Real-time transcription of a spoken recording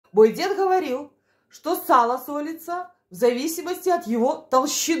Мой дед говорил, что сало солится в зависимости от его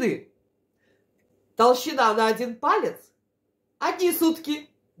толщины. Толщина на 1 палец – 1 сутки,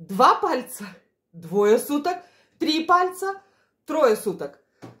 2 пальца – 2 суток, 3 пальца – 3 суток.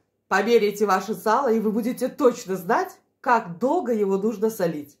 Померяйте ваше сало, и вы будете точно знать, как долго его нужно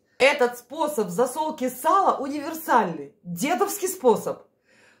солить. Этот способ засолки сала универсальный, дедовский способ.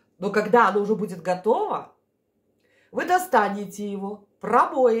 Но когда оно уже будет готово, вы достанете его,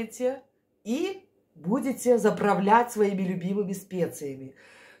 промоете и будете заправлять своими любимыми специями.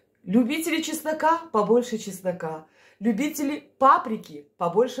 Любители чеснока – побольше чеснока. Любители паприки –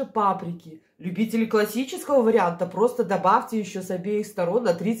 побольше паприки. Любители классического варианта – просто добавьте еще с обеих сторон,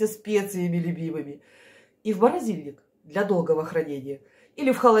 натрите специями любимыми. И в морозильник для долгого хранения.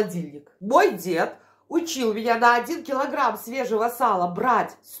 Или в холодильник. Мой дед учил меня на 1 килограмм свежего сала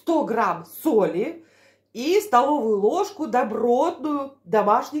брать 100 грамм соли и столовую ложку добротную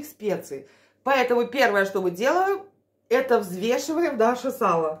домашних специй. Поэтому первое, что мы делаем, это взвешиваем наше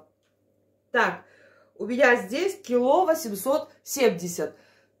сало. Так, у меня здесь 1,870 кг.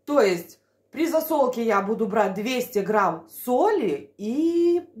 То есть при засолке я буду брать 200 грамм соли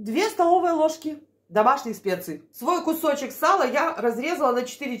и 2 столовые ложки домашних специй. Свой кусочек сала я разрезала на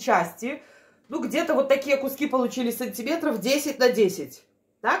 4 части. Ну, где-то вот такие куски получились сантиметров 10 на 10.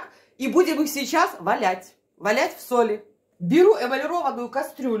 Так? И будем их сейчас валять. Валять в соли. Беру эмалированную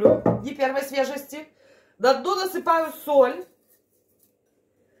кастрюлю не первой свежести. На дно насыпаю соль,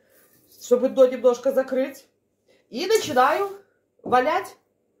 чтобы дно немножко закрыть. И начинаю валять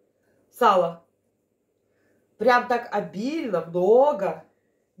сало. Прям так обильно, много.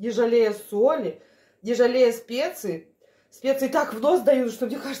 Не жалея соли, не жалея специй. Специи так в нос дают, что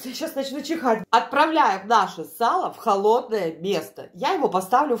мне кажется, я сейчас начну чихать. Отправляем наше сало в холодное место. Я его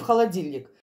поставлю в холодильник.